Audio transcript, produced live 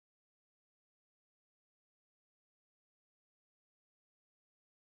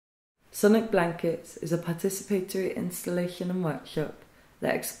Sonic Blankets is a participatory installation and workshop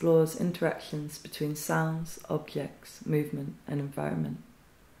that explores interactions between sounds, objects, movement, and environment.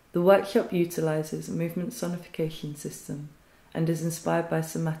 The workshop utilises a movement sonification system and is inspired by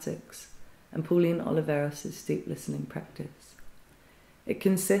somatics and Pauline Oliveros' deep listening practice. It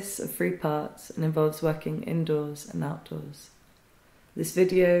consists of 3 parts and involves working indoors and outdoors. This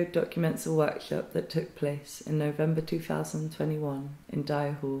video documents a workshop that took place in November 2021 in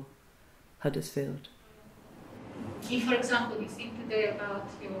Dyer Hall, Huddersfield. If, for example, you think today about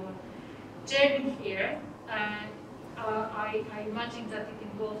your journey here, I imagine that it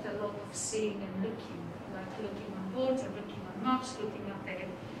involved a lot of seeing and looking, like looking on boards or looking on maps, looking at the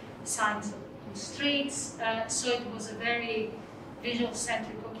signs on streets. So it was a very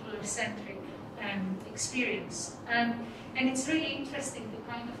visual-centric, ocular-centric experience. And it's really interesting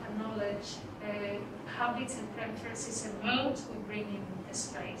to kind of acknowledge habits and preferences and modes we bring in the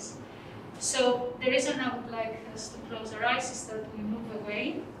space. So the reason I would like us to close our eyes is that we move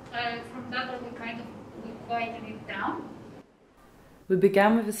away from that, or we quieten it down. We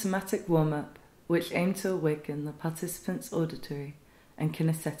began with a somatic warm-up, which aimed to awaken the participants' auditory and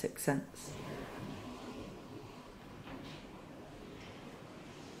kinesthetic sense.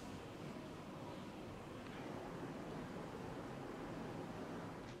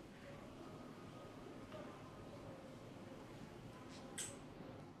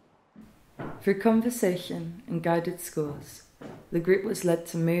 Through conversation and guided scores, the group was led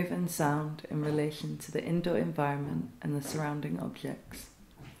to move and sound in relation to the indoor environment and the surrounding objects.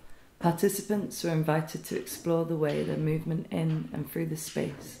 Participants were invited to explore the way their movement in and through the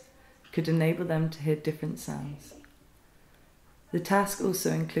space could enable them to hear different sounds. The task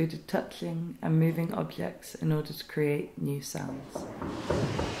also included touching and moving objects in order to create new sounds.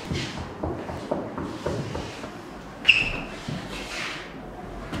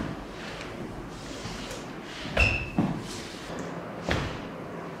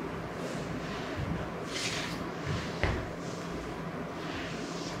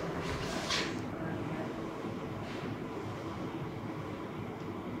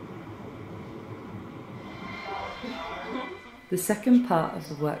 The second part of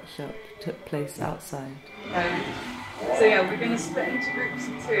the workshop took place outside. So yeah, we're going to split into groups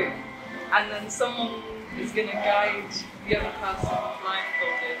of 2, and then someone is going to guide the other person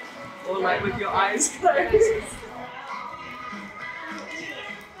blindfolded, or like with your eyes closed.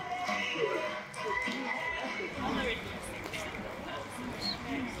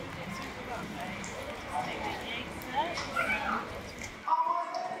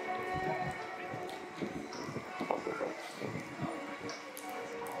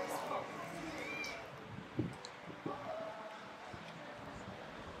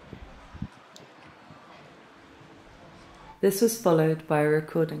 This was followed by a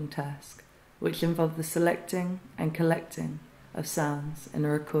recording task, which involved the selecting and collecting of sounds in a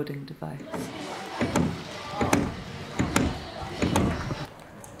recording device.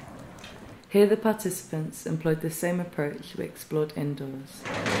 Here the participants employed the same approach we explored indoors.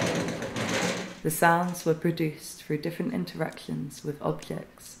 The sounds were produced through different interactions with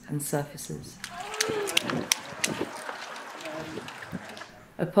objects and surfaces.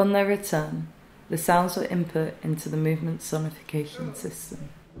 Upon their return, the sounds were input into the movement sonification system.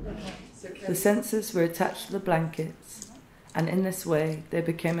 The sensors were attached to the blankets, and in this way they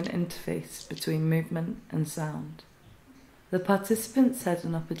became an interface between movement and sound. The participants had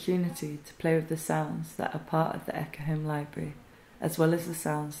an opportunity to play with the sounds that are part of the echome library, as well as the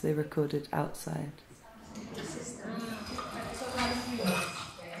sounds they recorded outside.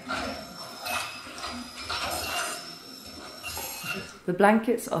 The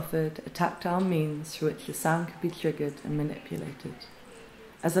blankets offered a tactile means through which the sound could be triggered and manipulated.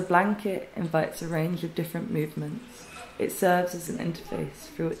 As a blanket invites a range of different movements, it serves as an interface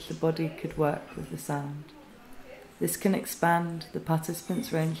through which the body could work with the sound. This can expand the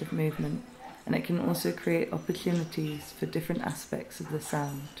participants' range of movement, and it can also create opportunities for different aspects of the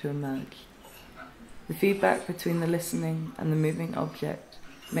sound to emerge. The feedback between the listening and the moving object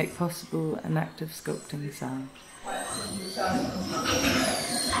make possible an active sculpting sound.